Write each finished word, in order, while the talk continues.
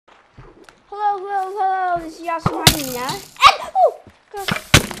hello. This is awesome hyena. And, oh, God.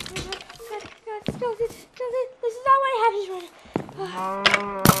 Skeleton. This is not what happens.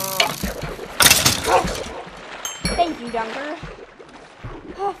 Thank you, Dunker.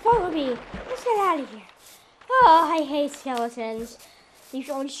 Follow me. Let's get out of here. Oh, I hate skeletons. These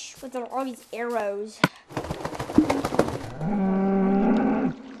always shoot with all these arrows.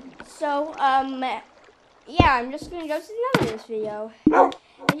 So, yeah, I'm just gonna go to the end of this video.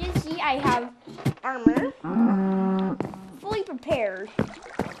 As you can see, I have armor, fully prepared,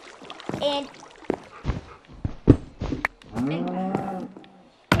 and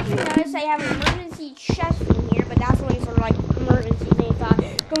if you notice, I have an emergency chest in here, but that's only for like emergencies. I thought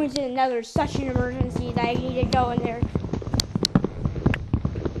going to another is such an emergency that I need to go in there.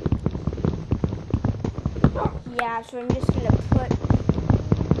 Yeah, so I'm just gonna put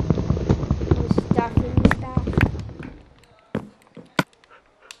this stuff in this bag.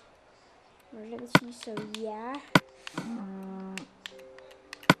 Emergency, so yeah.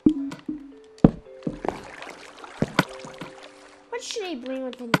 What should I bring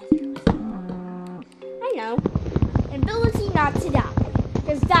with the nether? I know. An ability not to die.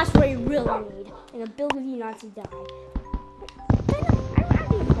 Because that's what I really need. An ability not to die. I'm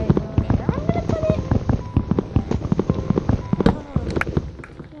gonna put it there. I'm gonna put it.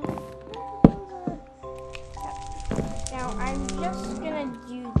 Now I'm just gonna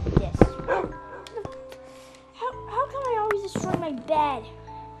do this. How come I always destroy my bed?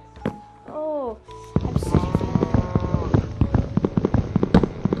 Oh, I'm such a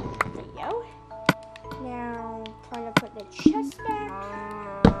There you go. Now trying to put the chest back.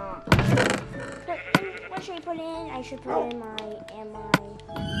 What should I put in? I should put in my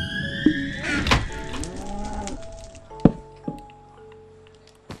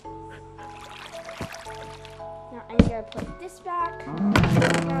Now I'm gonna put this back.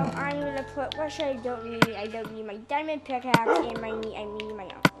 Now I'm gonna put what should I don't need? I don't need my diamond pickaxe and I need my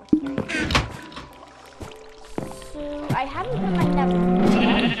So I haven't put my nether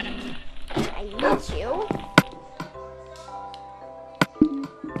yet. I need to.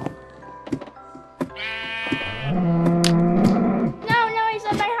 No, I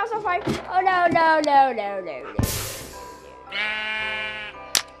set my house on fire. Oh no. Now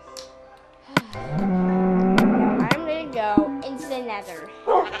I'm gonna go into the nether.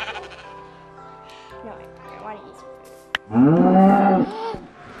 No, I want to eat some food.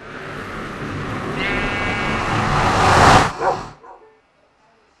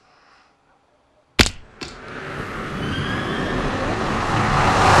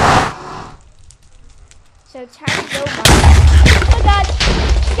 So time to go by. Oh God!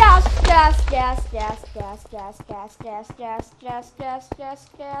 Gas.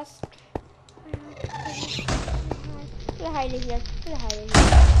 Gonna hide in here.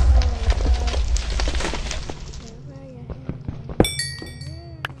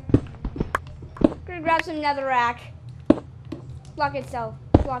 Gonna grab some netherrack. Lock itself.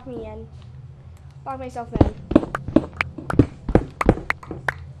 Lock me in. Lock myself in.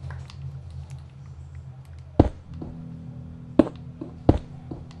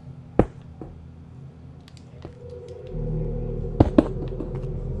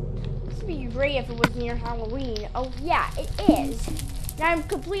 Great if it was near Halloween. Oh yeah, it is. Now I'm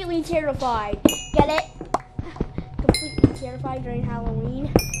completely terrified. Get it? Completely terrified during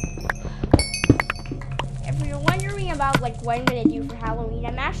Halloween. If you're wondering about like what I'm gonna do for Halloween,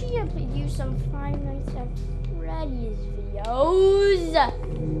 I'm actually gonna do some Five Nights at Freddy's videos.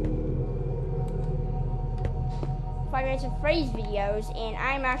 Five Nights at Freddy's videos, and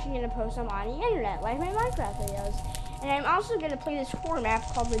I'm actually gonna post them on the internet, like my Minecraft videos. And I'm also going to play this horror map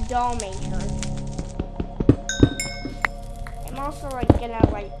called the Doll Maker. I'm also gonna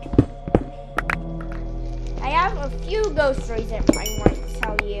I have a few ghost stories that I want to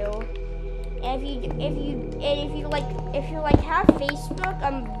tell you. And if you have Facebook,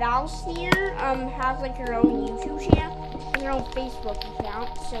 Valsteer has like your own YouTube channel and your own Facebook account.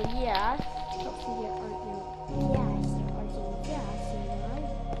 So yeah. Don't forget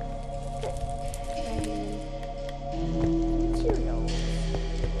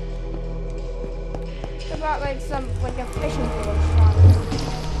about like some a fishing village spot.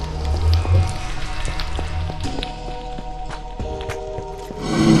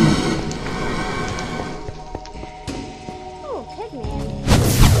 Oh, Pigman.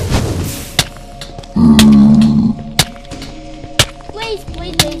 Please.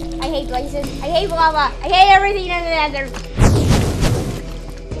 I hate blazes. I hate lava. I hate everything in the nether.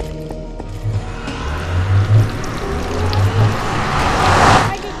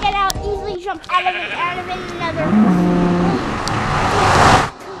 Jump out of it, another.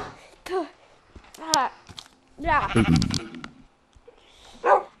 Yeah.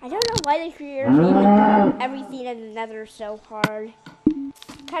 I don't know why the creators made everything in the nether so hard.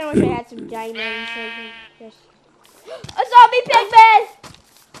 Kind of wish I had some diamonds so I could just... A zombie pigman!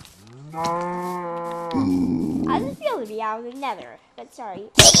 I just feel to be out of the nether, but sorry.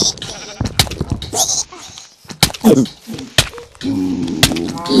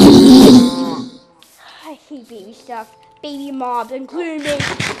 I hate baby stuff. Baby mobs, including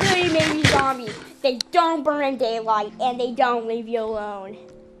baby zombies. They don't burn in daylight, and they don't leave you alone.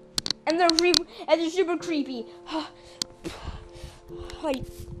 And they're super creepy. I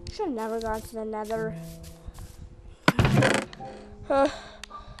should have never gone to the nether.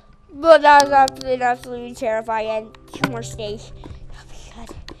 But that was absolutely terrifying. 2 more stage. That'll be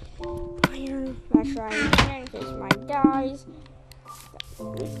good. I'm trying in case mine dies.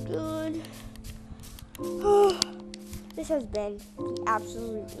 That is good. This has been the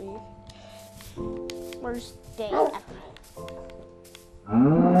absolutely worst day ever.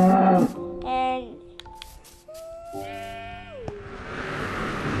 And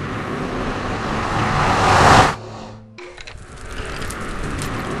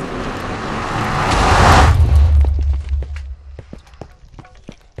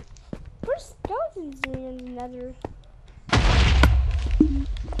where's skeletons doing in the nether?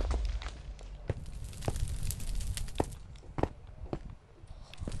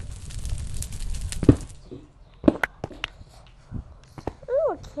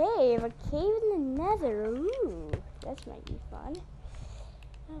 Ooh, a cave in the nether. Ooh, that might be fun.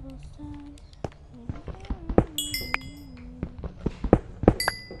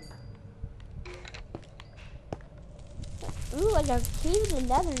 Ooh, like a cave in the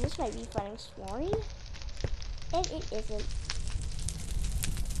nether. This might be fun exploring. And it isn't.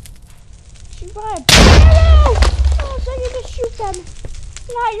 She brought a arrow! Oh, so I can just shoot them.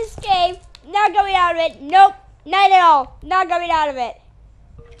 Not this cave. Not going out of it. Nope. Not at all. Not going out of it.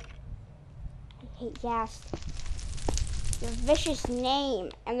 I hate ghast. Their vicious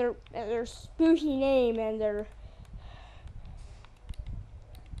name and their spooky name and their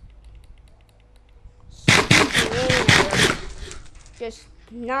spooky name. Just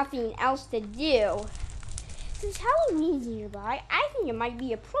nothing else to do. Since Halloween's nearby, I think it might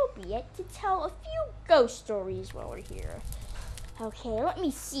be appropriate to tell a few ghost stories while we're here. Okay, let me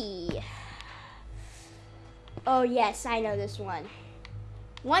see. Oh yes, I know this one.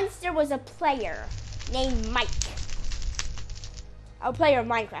 Once there was a player named Mike. A player of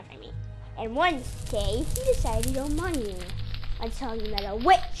Minecraft, I mean. And one day, he decided to go mining until he met a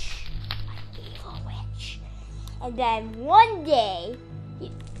witch. An evil witch. And then one day,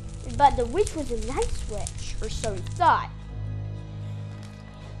 but the witch was a nice witch, or so he thought.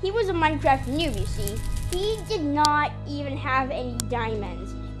 He was a Minecraft noob, you see. He did not even have any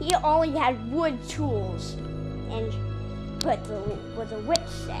diamonds. He only had wood tools. And but the witch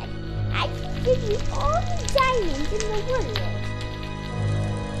said, I can give you all the diamonds in the world.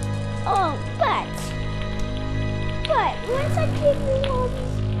 Oh, but once I give you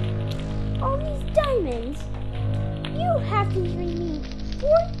all these diamonds, you have to give me 2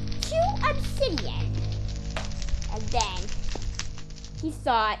 obsidian. And then he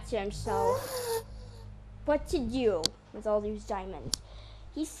thought to himself what to do with all these diamonds.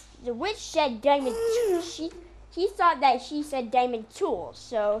 The witch said diamond. He thought that she said diamond tools,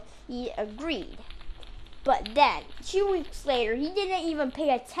 so he agreed. But then, 2 weeks later, he didn't even pay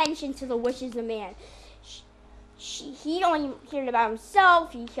attention to the witch's demand. He only cared about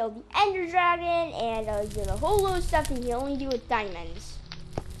himself. He killed the Ender Dragon and did a whole load of stuff that he only do with diamonds.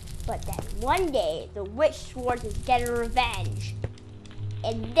 But then one day, the witch swore to get her revenge.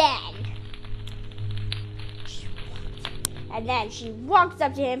 And then she walked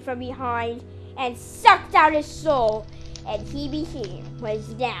up to him from behind and sucked out his soul. And he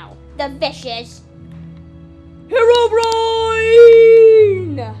was now the vicious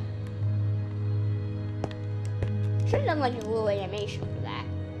Herobrine! Should have done like a little animation for that.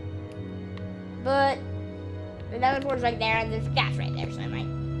 But another board's right there and there's gas right there, so I might.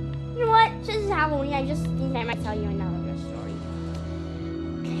 You know what? Since it's Halloween, I just think I might tell you another ghost story.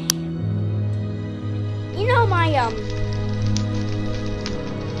 Okay. You know my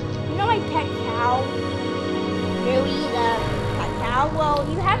pet cow? Louie, the pet cow? Well,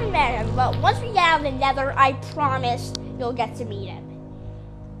 you haven't met him, but once we get out of the nether, I promise you'll get to meet him.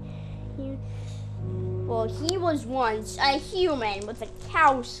 He was once a human with a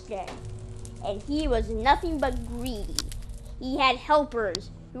cow skin, and he was nothing but greedy. He had helpers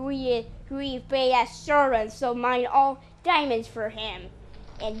who he paid as servants to mine all diamonds for him.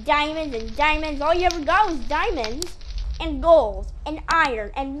 And diamonds, all you ever got was diamonds and gold and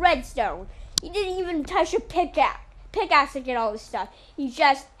iron and redstone. He didn't even touch a pickaxe to get all this stuff. He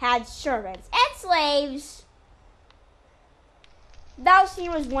just had servants and slaves.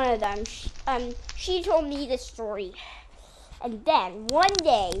 Valsina was one of them. She told me this story. And then one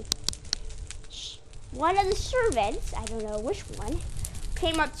day, one of the servants, I don't know which one,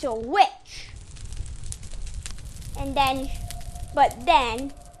 came up to a witch. But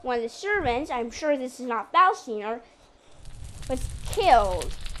then one of the servants, I'm sure this is not Valsina, was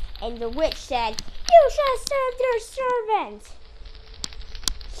killed. And the witch said, "You should have served your servant."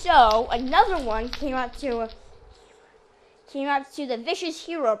 So another one came up to the vicious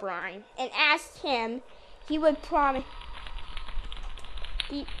Herobrine and asked him he would promise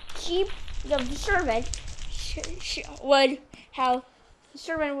the servant would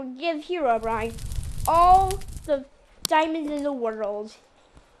give Herobrine all the diamonds in the world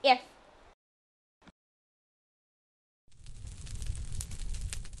if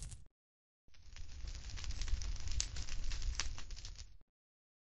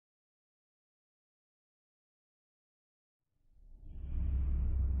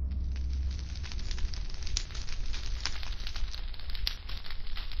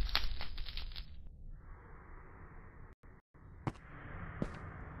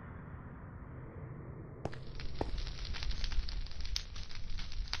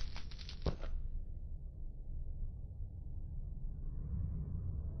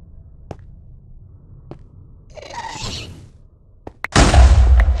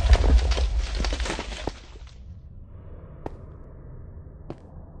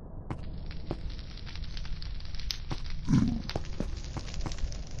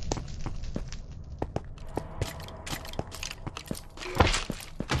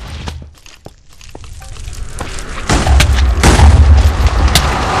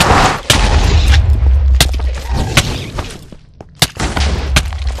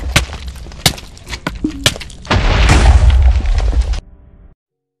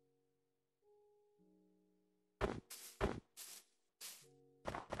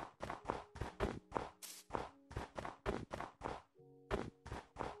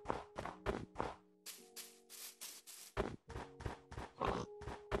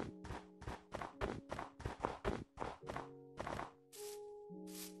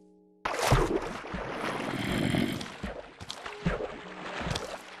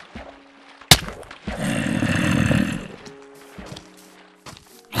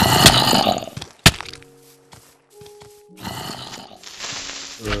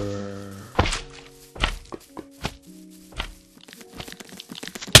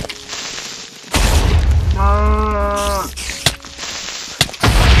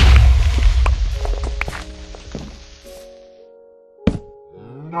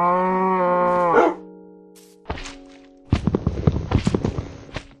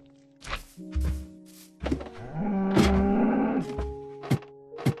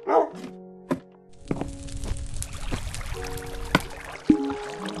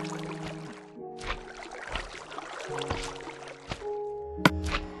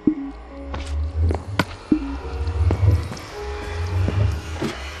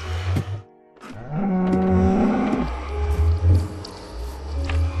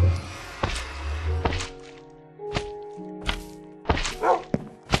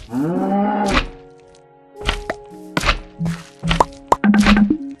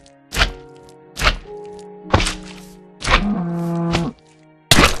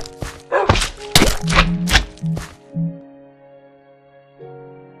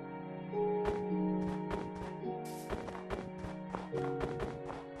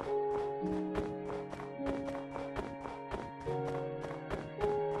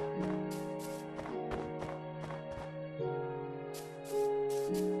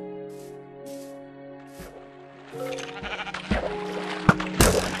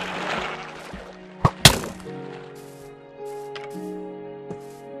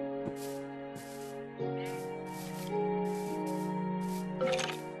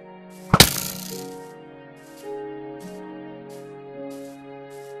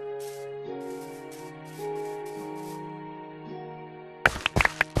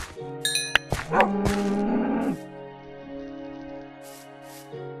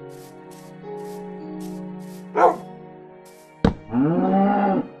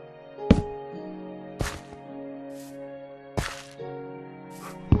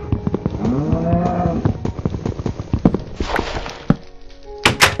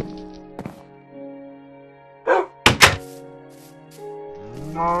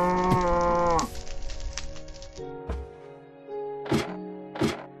No.